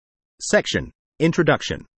Section: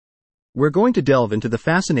 Introduction. We're going to delve into the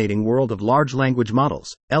fascinating world of large language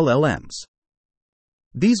models, LLMs.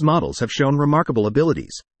 These models have shown remarkable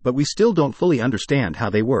abilities, but we still don't fully understand how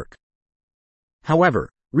they work. However,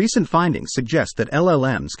 recent findings suggest that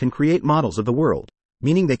LLMs can create models of the world,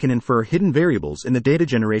 meaning they can infer hidden variables in the data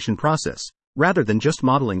generation process, rather than just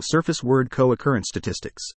modeling surface word co-occurrence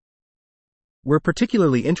statistics. We're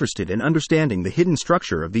particularly interested in understanding the hidden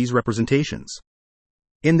structure of these representations.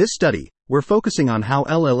 In this study, we're focusing on how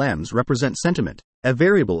LLMs represent sentiment, a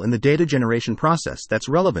variable in the data generation process that's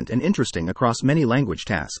relevant and interesting across many language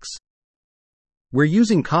tasks. We're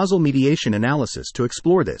using causal mediation analysis to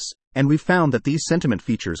explore this, and we've found that these sentiment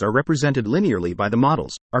features are represented linearly by the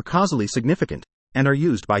models, are causally significant, and are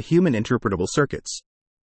used by human interpretable circuits.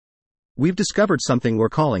 We've discovered something we're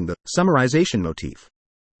calling the summarization motif.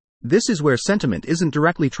 This is where sentiment isn't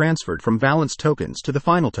directly transferred from valence tokens to the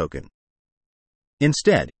final token.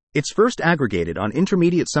 Instead, it's first aggregated on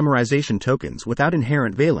intermediate summarization tokens without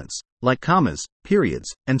inherent valence, like commas, periods,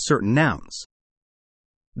 and certain nouns.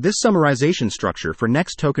 This summarization structure for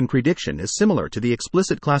next token prediction is similar to the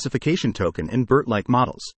explicit classification token in BERT-like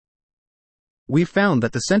models. We've found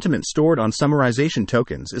that the sentiment stored on summarization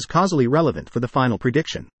tokens is causally relevant for the final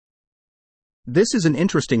prediction. This is an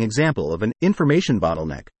interesting example of an information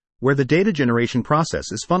bottleneck, where the data generation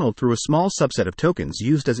process is funneled through a small subset of tokens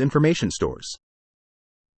used as information stores.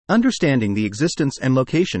 Understanding the existence and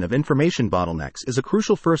location of information bottlenecks is a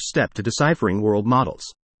crucial first step to deciphering world models.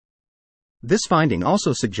 This finding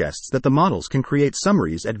also suggests that the models can create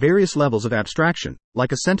summaries at various levels of abstraction,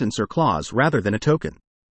 like a sentence or clause rather than a token.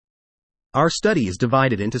 Our study is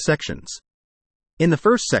divided into sections. In the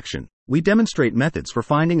first section, we demonstrate methods for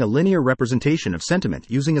finding a linear representation of sentiment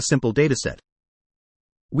using a simple dataset.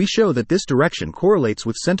 We show that this direction correlates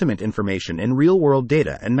with sentiment information in real-world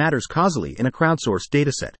data and matters causally in a crowdsourced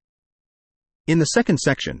dataset. In the second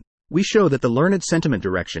section, we show that the learned sentiment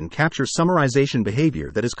direction captures summarization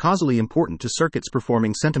behavior that is causally important to circuits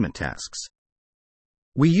performing sentiment tasks.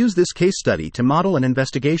 We use this case study to model an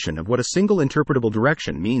investigation of what a single interpretable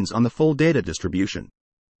direction means on the full data distribution.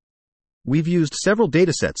 We've used several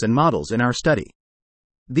datasets and models in our study.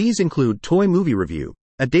 These include Toy Movie Review,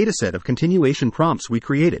 a dataset of continuation prompts we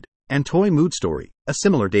created, and Toy Mood Story, a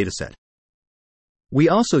similar dataset. We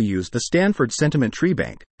also used the Stanford Sentiment Tree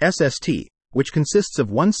Bank, SST, which consists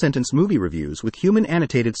of one-sentence movie reviews with human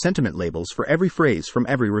annotated sentiment labels for every phrase from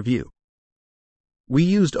every review. We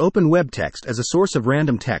used Open Web Text as a source of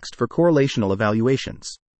random text for correlational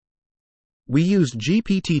evaluations. We used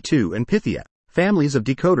GPT-2 and Pythia, families of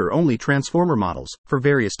decoder-only transformer models, for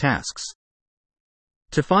various tasks.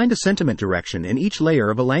 To find a sentiment direction in each layer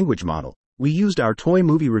of a language model, we used our Toy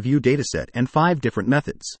Movie Review dataset and 5 different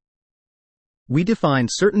methods. We defined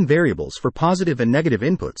certain variables for positive and negative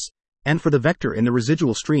inputs, and for the vector in the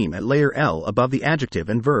residual stream at layer L above the adjective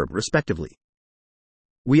and verb respectively.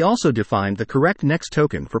 We also defined the correct next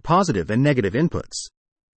token for positive and negative inputs.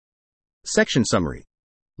 Section summary.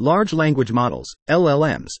 Large language models,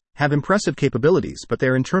 LLMs, have impressive capabilities, but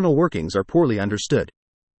their internal workings are poorly understood.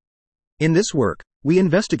 In this work, we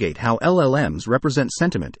investigate how LLMs represent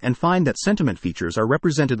sentiment and find that sentiment features are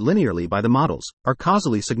represented linearly by the models, are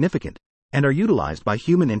causally significant, and are utilized by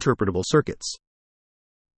human interpretable circuits.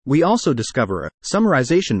 We also discover a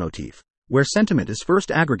summarization motif, where sentiment is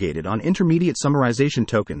first aggregated on intermediate summarization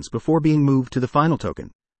tokens before being moved to the final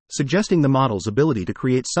token, suggesting the model's ability to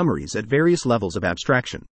create summaries at various levels of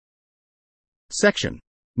abstraction. Section: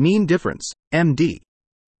 Mean Difference, MD.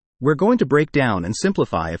 We're going to break down and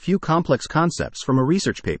simplify a few complex concepts from a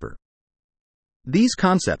research paper. These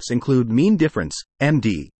concepts include mean difference,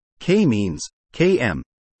 MD, k-means, km,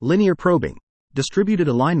 linear probing, distributed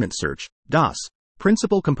alignment search, DAS,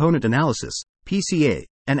 principal component analysis, PCA,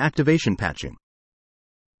 and activation patching.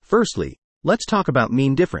 Firstly, let's talk about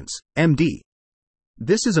mean difference, MD.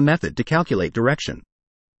 This is a method to calculate direction.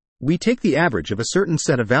 We take the average of a certain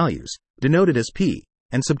set of values, denoted as P,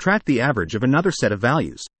 and subtract the average of another set of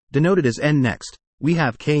values, denoted as N. Next, we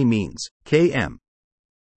have k-means, km.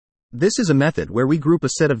 This is a method where we group a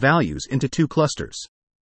set of values into 2 clusters.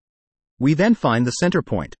 We then find the center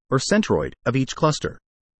point, or centroid, of each cluster.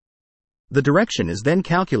 The direction is then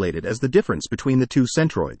calculated as the difference between the 2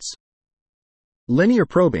 centroids. Linear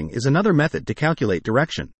probing is another method to calculate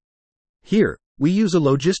direction. Here, we use a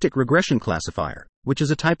logistic regression classifier, which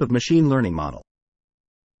is a type of machine learning model.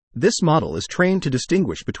 This model is trained to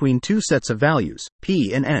distinguish between 2 sets of values,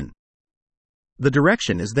 P and N. The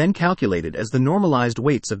direction is then calculated as the normalized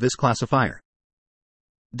weights of this classifier.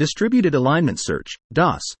 Distributed alignment search,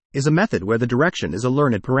 DAS, is a method where the direction is a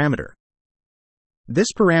learned parameter.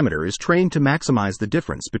 This parameter is trained to maximize the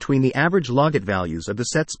difference between the average logit values of the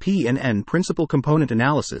sets P and N. Principal component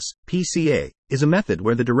analysis, PCA, is a method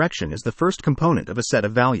where the direction is the first component of a set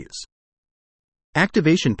of values.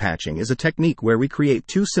 Activation patching is a technique where we create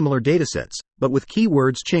two similar datasets, but with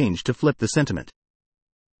keywords changed to flip the sentiment.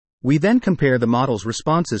 We then compare the model's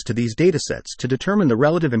responses to these datasets to determine the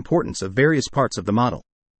relative importance of various parts of the model.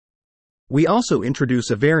 We also introduce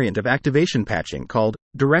a variant of activation patching called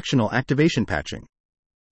directional activation patching.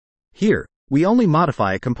 Here, we only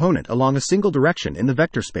modify a component along a single direction in the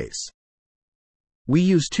vector space. We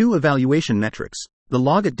use two evaluation metrics, the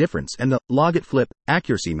logit difference and the logit flip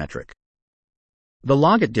accuracy metric. The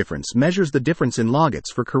logit difference measures the difference in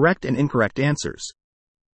logits for correct and incorrect answers.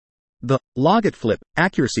 The logit flip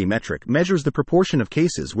accuracy metric measures the proportion of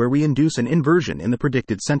cases where we induce an inversion in the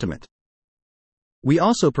predicted sentiment. We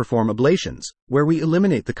also perform ablations, where we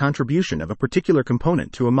eliminate the contribution of a particular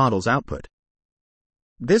component to a model's output.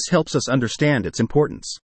 This helps us understand its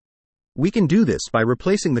importance. We can do this by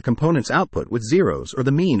replacing the component's output with zeros or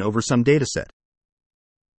the mean over some dataset.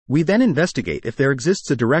 We then investigate if there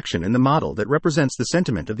exists a direction in the model that represents the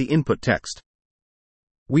sentiment of the input text.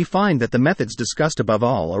 We find that the methods discussed above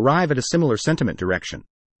all arrive at a similar sentiment direction.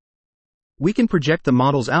 We can project the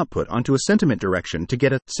model's output onto a sentiment direction to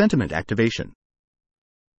get a sentiment activation.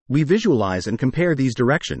 We visualize and compare these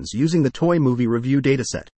directions using the Toy Movie Review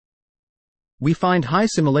dataset. We find high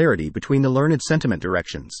similarity between the learned sentiment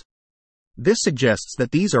directions. This suggests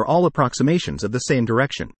that these are all approximations of the same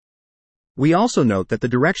direction. We also note that the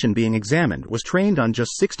direction being examined was trained on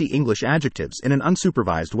just 60 English adjectives in an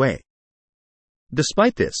unsupervised way.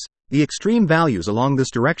 Despite this, the extreme values along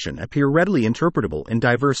this direction appear readily interpretable in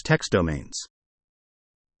diverse text domains.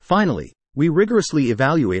 Finally, we rigorously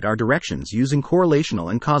evaluate our directions using correlational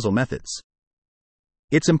and causal methods.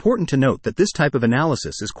 It's important to note that this type of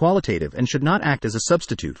analysis is qualitative and should not act as a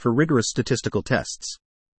substitute for rigorous statistical tests.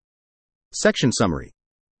 Section summary.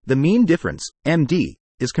 The mean difference, MD,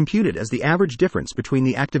 is computed as the average difference between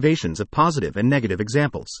the activations of positive and negative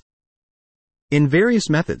examples. In various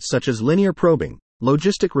methods such as linear probing,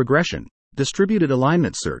 logistic regression, distributed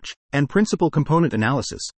alignment search, and principal component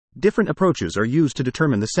analysis, different approaches are used to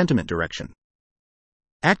determine the sentiment direction.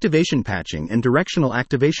 Activation patching and directional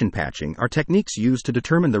activation patching are techniques used to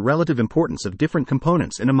determine the relative importance of different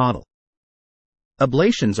components in a model.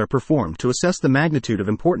 Ablations are performed to assess the magnitude of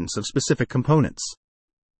importance of specific components.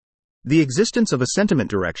 The existence of a sentiment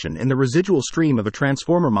direction in the residual stream of a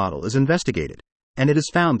transformer model is investigated, and it is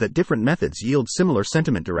found that different methods yield similar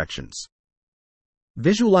sentiment directions.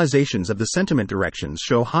 Visualizations of the sentiment directions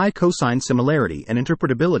show high cosine similarity and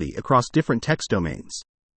interpretability across different text domains.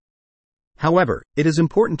 However, it is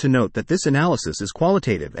important to note that this analysis is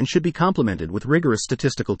qualitative and should be complemented with rigorous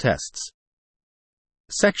statistical tests.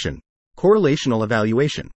 Section. Correlational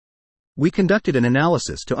evaluation. We conducted an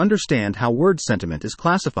analysis to understand how word sentiment is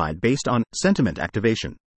classified based on sentiment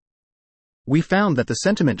activation. We found that the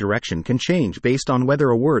sentiment direction can change based on whether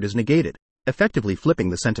a word is negated, effectively flipping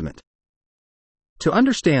the sentiment. To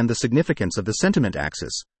understand the significance of the sentiment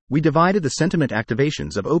axis, we divided the sentiment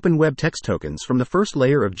activations of Open Web Text tokens from the first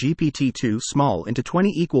layer of GPT-2 small into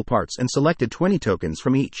 20 equal parts and selected 20 tokens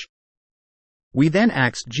from each. We then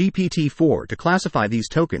asked GPT-4 to classify these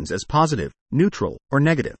tokens as positive, neutral, or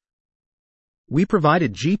negative. We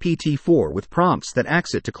provided GPT-4 with prompts that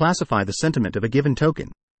asked it to classify the sentiment of a given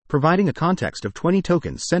token, providing a context of 20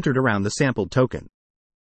 tokens centered around the sampled token.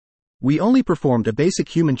 We only performed a basic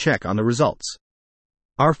human check on the results.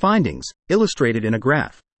 Our findings, illustrated in a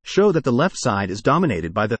graph, show that the left side is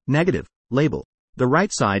dominated by the negative label, the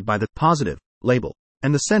right side by the positive label,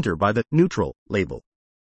 and the center by the neutral label.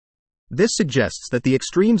 This suggests that the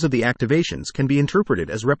extremes of the activations can be interpreted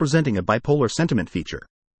as representing a bipolar sentiment feature.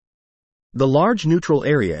 The large neutral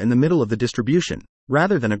area in the middle of the distribution,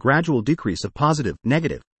 rather than a gradual decrease of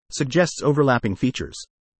positive-negative, suggests overlapping features.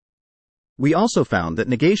 We also found that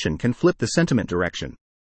negation can flip the sentiment direction.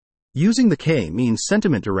 Using the k-means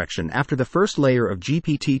sentiment direction after the first layer of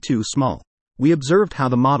GPT-2 small, we observed how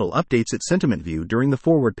the model updates its sentiment view during the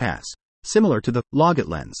forward pass, similar to the logit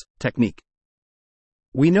lens technique.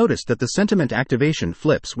 We noticed that the sentiment activation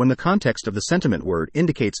flips when the context of the sentiment word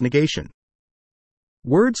indicates negation.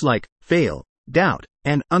 Words like fail, doubt,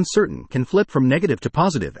 and uncertain can flip from negative to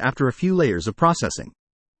positive after a few layers of processing.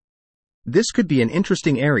 This could be an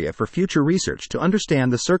interesting area for future research to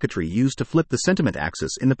understand the circuitry used to flip the sentiment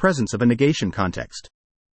axis in the presence of a negation context.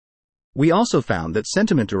 We also found that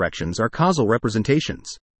sentiment directions are causal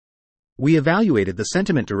representations. We evaluated the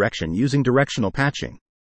sentiment direction using directional patching.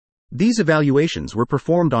 These evaluations were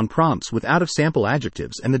performed on prompts with out-of-sample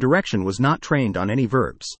adjectives and the direction was not trained on any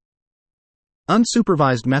verbs.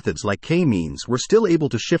 Unsupervised methods like k-means were still able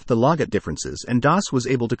to shift the logit differences, and DOS was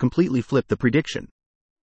able to completely flip the prediction.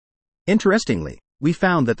 Interestingly, we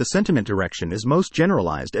found that the sentiment direction is most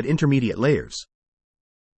generalized at intermediate layers.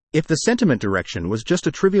 If the sentiment direction was just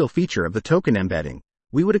a trivial feature of the token embedding,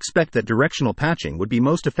 we would expect that directional patching would be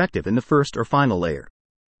most effective in the first or final layer.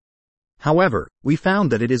 However, we found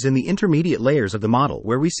that it is in the intermediate layers of the model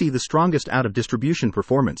where we see the strongest out-of-distribution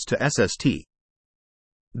performance to SST.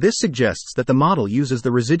 This suggests that the model uses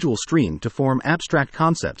the residual stream to form abstract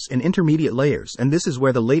concepts in intermediate layers, and this is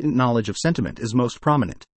where the latent knowledge of sentiment is most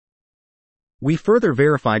prominent. We further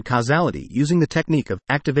verified causality using the technique of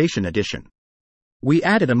activation addition. We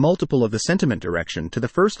added a multiple of the sentiment direction to the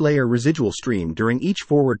first layer residual stream during each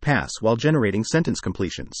forward pass while generating sentence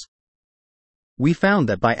completions. We found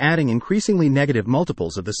that by adding increasingly negative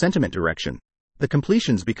multiples of the sentiment direction, the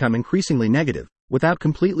completions become increasingly negative, without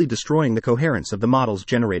completely destroying the coherence of the model's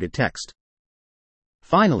generated text.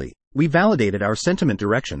 Finally, we validated our sentiment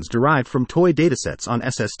directions derived from toy datasets on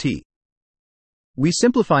SST. We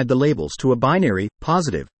simplified the labels to a binary,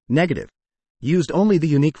 positive, negative, used only the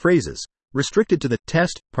unique phrases, restricted to the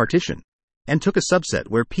test partition, and took a subset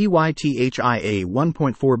where PYTHIA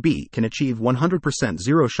 1.4b can achieve 100%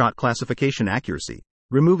 zero-shot classification accuracy,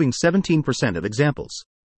 removing 17% of examples.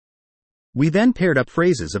 We then paired up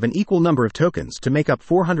phrases of an equal number of tokens to make up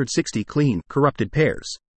 460 clean, corrupted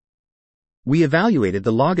pairs. We evaluated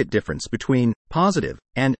the logit difference between positive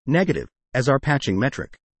and negative as our patching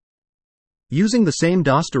metric. Using the same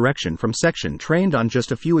DOS direction from section trained on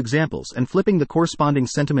just a few examples and flipping the corresponding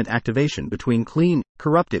sentiment activation between clean,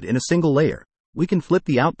 corrupted in a single layer, we can flip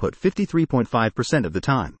the output 53.5% of the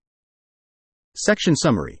time. Section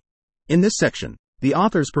summary. In this section, the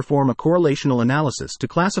authors perform a correlational analysis to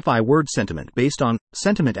classify word sentiment based on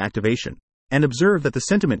sentiment activation, and observe that the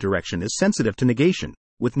sentiment direction is sensitive to negation,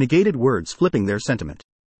 with negated words flipping their sentiment.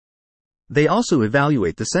 They also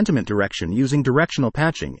evaluate the sentiment direction using directional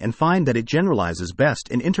patching and find that it generalizes best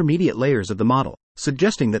in intermediate layers of the model,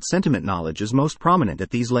 suggesting that sentiment knowledge is most prominent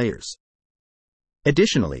at these layers.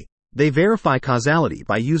 Additionally, they verify causality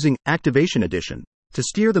by using activation addition to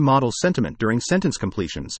steer the model's sentiment during sentence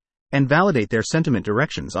completions, and validate their sentiment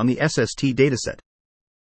directions on the SST dataset.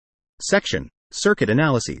 Section: Circuit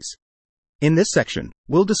Analyses. In this section,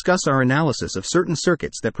 we'll discuss our analysis of certain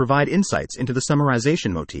circuits that provide insights into the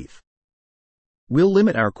summarization motif. We'll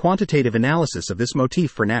limit our quantitative analysis of this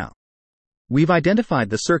motif for now. We've identified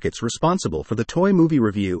the circuits responsible for the toy movie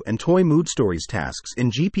review and toy mood stories tasks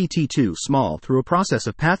in GPT-2 Small through a process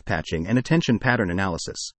of path patching and attention pattern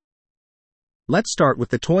analysis. Let's start with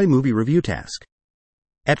the toy movie review task.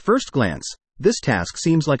 At first glance, this task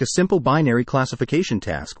seems like a simple binary classification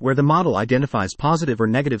task where the model identifies positive or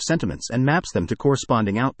negative sentiments and maps them to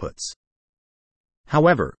corresponding outputs.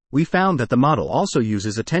 However, we found that the model also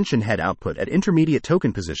uses attention head output at intermediate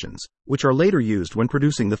token positions, which are later used when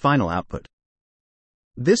producing the final output.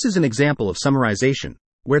 This is an example of summarization,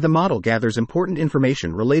 where the model gathers important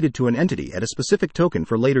information related to an entity at a specific token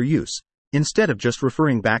for later use, instead of just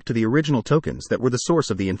referring back to the original tokens that were the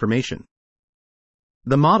source of the information.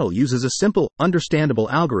 The model uses a simple, understandable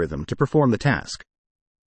algorithm to perform the task.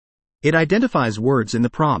 It identifies words in the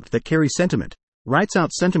prompt that carry sentiment, writes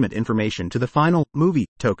out sentiment information to the final movie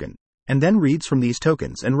token, and then reads from these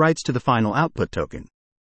tokens and writes to the final output token.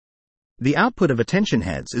 The output of attention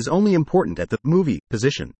heads is only important at the movie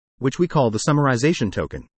position, which we call the summarization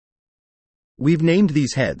token. We've named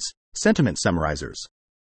these heads sentiment summarizers.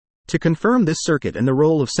 To confirm this circuit and the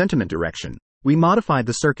role of sentiment direction, we modified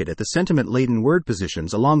the circuit at the sentiment-laden word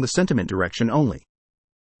positions along the sentiment direction only.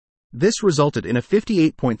 This resulted in a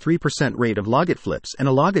 58.3% rate of logit flips and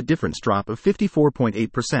a logit difference drop of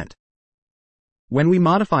 54.8%. When we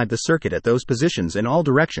modified the circuit at those positions in all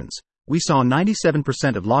directions, we saw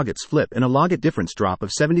 97% of logits flip and a logit difference drop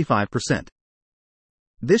of 75%.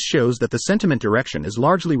 This shows that the sentiment direction is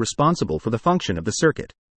largely responsible for the function of the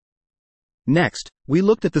circuit. Next, we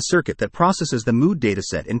looked at the circuit that processes the mood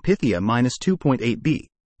dataset in Pythia -2.8b,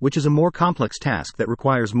 which is a more complex task that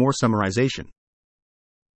requires more summarization.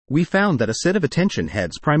 We found that a set of attention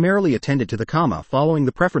heads primarily attended to the comma following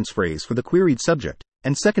the preference phrase for the queried subject,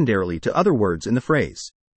 and secondarily to other words in the phrase.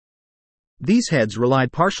 These heads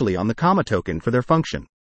relied partially on the comma token for their function.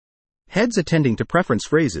 Heads attending to preference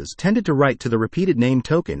phrases tended to write to the repeated name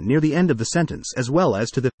token near the end of the sentence as well as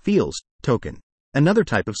to the feels token, another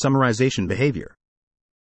type of summarization behavior.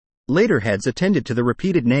 Later heads attended to the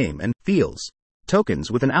repeated name and feels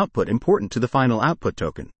tokens with an output important to the final output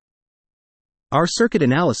token. Our circuit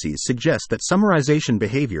analyses suggest that summarization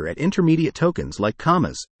behavior at intermediate tokens like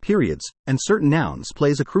commas, periods, and certain nouns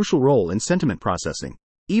plays a crucial role in sentiment processing,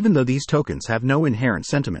 even though these tokens have no inherent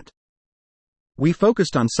sentiment. We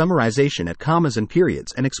focused on summarization at commas and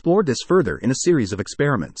periods and explored this further in a series of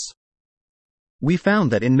experiments. We found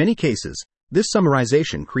that in many cases, this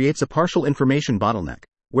summarization creates a partial information bottleneck,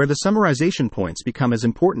 where the summarization points become as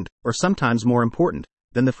important, or sometimes more important,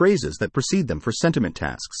 than the phrases that precede them for sentiment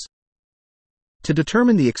tasks. To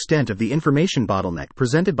determine the extent of the information bottleneck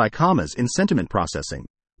presented by commas in sentiment processing,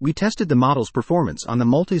 we tested the model's performance on the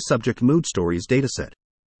multi-subject mood stories dataset.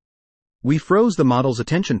 We froze the model's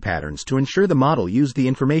attention patterns to ensure the model used the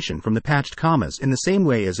information from the patched commas in the same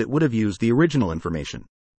way as it would have used the original information.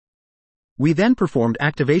 We then performed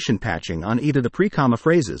activation patching on either the pre-comma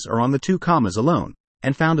phrases or on the two commas alone,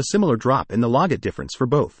 and found a similar drop in the logit difference for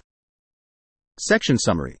both. Section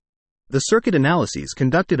summary. The circuit analyses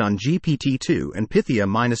conducted on GPT-2 and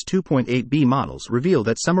Pythia-2.8b models reveal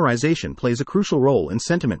that summarization plays a crucial role in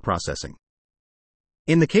sentiment processing.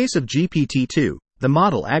 In the case of GPT-2, the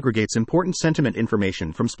model aggregates important sentiment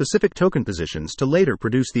information from specific token positions to later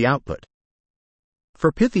produce the output.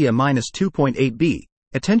 For Pythia-2.8b,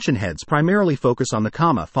 attention heads primarily focus on the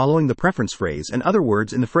comma following the preference phrase and other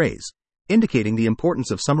words in the phrase, indicating the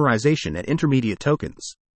importance of summarization at intermediate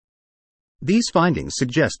tokens. These findings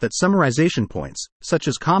suggest that summarization points, such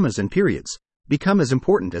as commas and periods, become as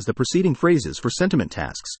important as the preceding phrases for sentiment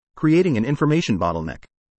tasks, creating an information bottleneck.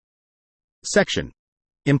 Section.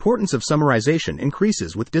 Importance of summarization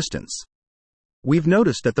increases with distance. We've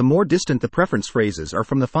noticed that the more distant the preference phrases are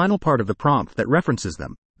from the final part of the prompt that references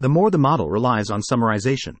them, the more the model relies on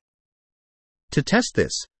summarization. To test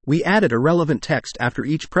this, we added a relevant text after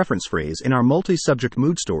each preference phrase in our multi-subject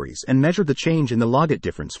mood stories and measured the change in the logit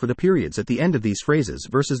difference for the periods at the end of these phrases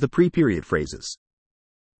versus the pre-period phrases.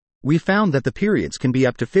 We found that the periods can be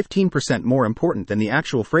up to 15% more important than the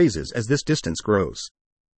actual phrases as this distance grows.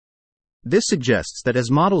 This suggests that as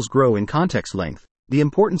models grow in context length, the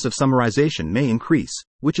importance of summarization may increase,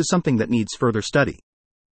 which is something that needs further study.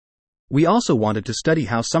 We also wanted to study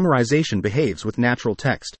how summarization behaves with natural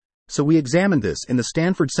text, so we examined this in the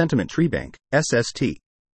Stanford Sentiment Treebank, SST.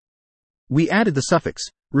 We added the suffix,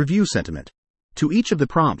 review sentiment, to each of the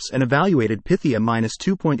prompts and evaluated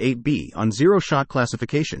Pythia-2.8b on zero-shot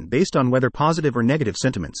classification based on whether positive or negative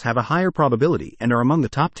sentiments have a higher probability and are among the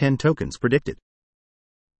top 10 tokens predicted.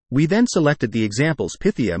 We then selected the examples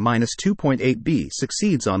Pythia-2.8b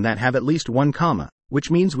succeeds on that have at least one comma, which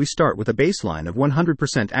means we start with a baseline of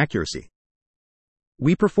 100% accuracy.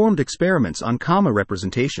 We performed experiments on comma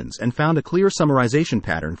representations and found a clear summarization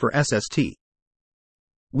pattern for SST.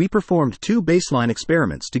 We performed two baseline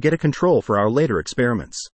experiments to get a control for our later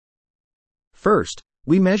experiments. First,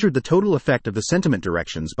 we measured the total effect of the sentiment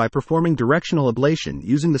directions by performing directional ablation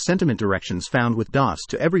using the sentiment directions found with DOS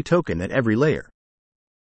to every token at every layer.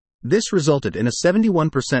 This resulted in a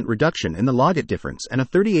 71% reduction in the logit difference and a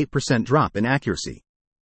 38% drop in accuracy.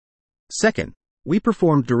 Second, we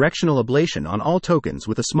performed directional ablation on all tokens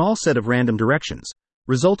with a small set of random directions,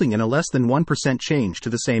 resulting in a less than 1% change to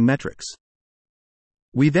the same metrics.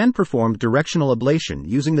 We then performed directional ablation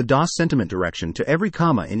using the DOS sentiment direction to every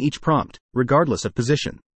comma in each prompt, regardless of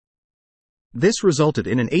position. This resulted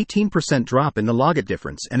in an 18% drop in the logit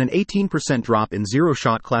difference and an 18% drop in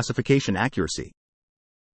zero-shot classification accuracy.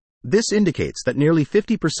 This indicates that nearly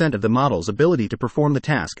 50% of the model's ability to perform the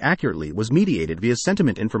task accurately was mediated via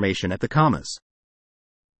sentiment information at the commas.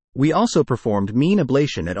 We also performed mean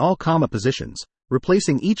ablation at all comma positions,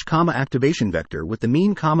 replacing each comma activation vector with the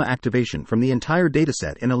mean comma activation from the entire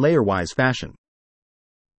dataset in a layer-wise fashion.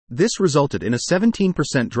 This resulted in a 17%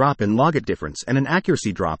 drop in logit difference and an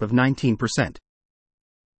accuracy drop of 19%.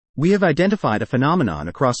 We have identified a phenomenon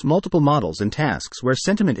across multiple models and tasks where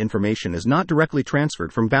sentiment information is not directly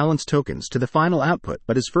transferred from valence tokens to the final output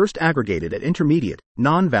but is first aggregated at intermediate,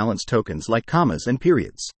 non-valence tokens like commas and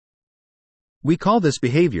periods. We call this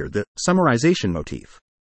behavior the summarization motif.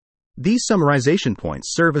 These summarization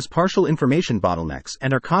points serve as partial information bottlenecks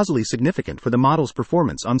and are causally significant for the model's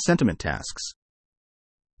performance on sentiment tasks.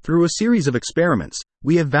 Through a series of experiments,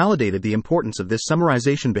 we have validated the importance of this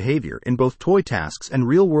summarization behavior in both toy tasks and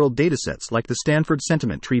real-world datasets like the Stanford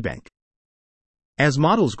Sentiment Treebank. As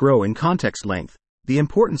models grow in context length, the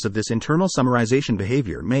importance of this internal summarization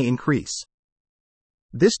behavior may increase.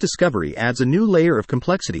 This discovery adds a new layer of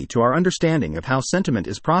complexity to our understanding of how sentiment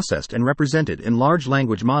is processed and represented in large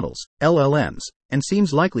language models, LLMs, and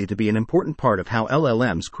seems likely to be an important part of how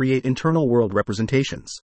LLMs create internal world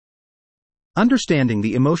representations. Understanding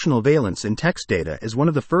the emotional valence in text data is one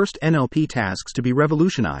of the first NLP tasks to be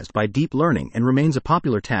revolutionized by deep learning and remains a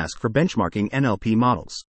popular task for benchmarking NLP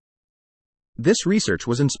models. This research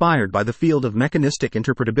was inspired by the field of mechanistic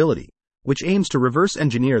interpretability, which aims to reverse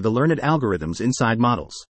engineer the learned algorithms inside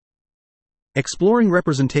models. Exploring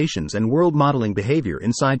representations and world modeling behavior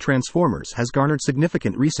inside transformers has garnered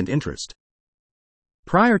significant recent interest.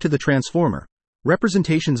 Prior to the transformer,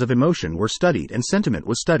 representations of emotion were studied and sentiment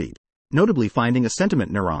was studied, notably finding a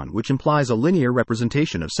sentiment neuron which implies a linear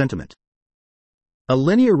representation of sentiment. A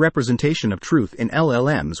linear representation of truth in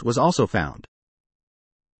LLMs was also found.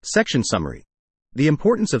 Section summary. The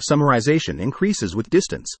importance of summarization increases with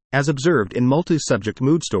distance, as observed in multi-subject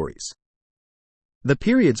mood stories. The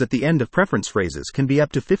periods at the end of preference phrases can be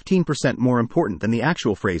up to 15% more important than the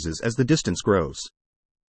actual phrases as the distance grows.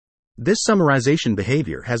 This summarization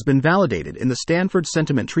behavior has been validated in the Stanford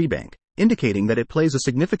Sentiment Tree Bank, indicating that it plays a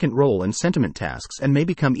significant role in sentiment tasks and may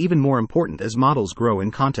become even more important as models grow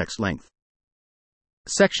in context length.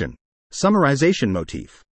 Section. Summarization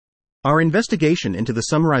motif. Our investigation into the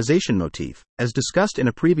summarization motif, as discussed in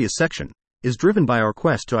a previous section, is driven by our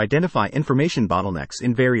quest to identify information bottlenecks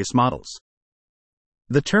in various models.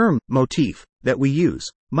 The term, motif, that we use,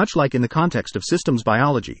 much like in the context of systems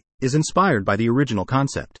biology, is inspired by the original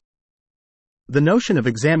concept. The notion of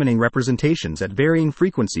examining representations at varying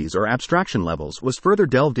frequencies or abstraction levels was further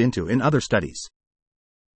delved into in other studies.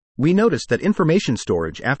 We noticed that information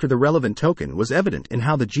storage after the relevant token was evident in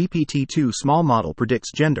how the GPT-2 small model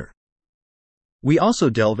predicts gender. We also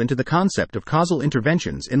delve into the concept of causal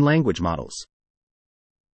interventions in language models.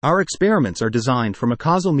 Our experiments are designed from a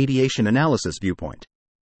causal mediation analysis viewpoint.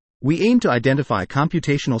 We aim to identify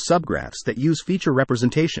computational subgraphs that use feature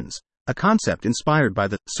representations, a concept inspired by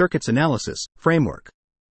the circuits analysis framework.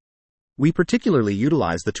 We particularly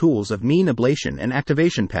utilize the tools of mean ablation and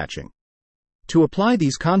activation patching. To apply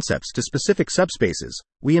these concepts to specific subspaces,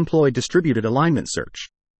 we employ distributed alignment search.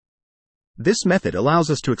 This method allows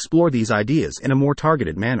us to explore these ideas in a more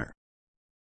targeted manner.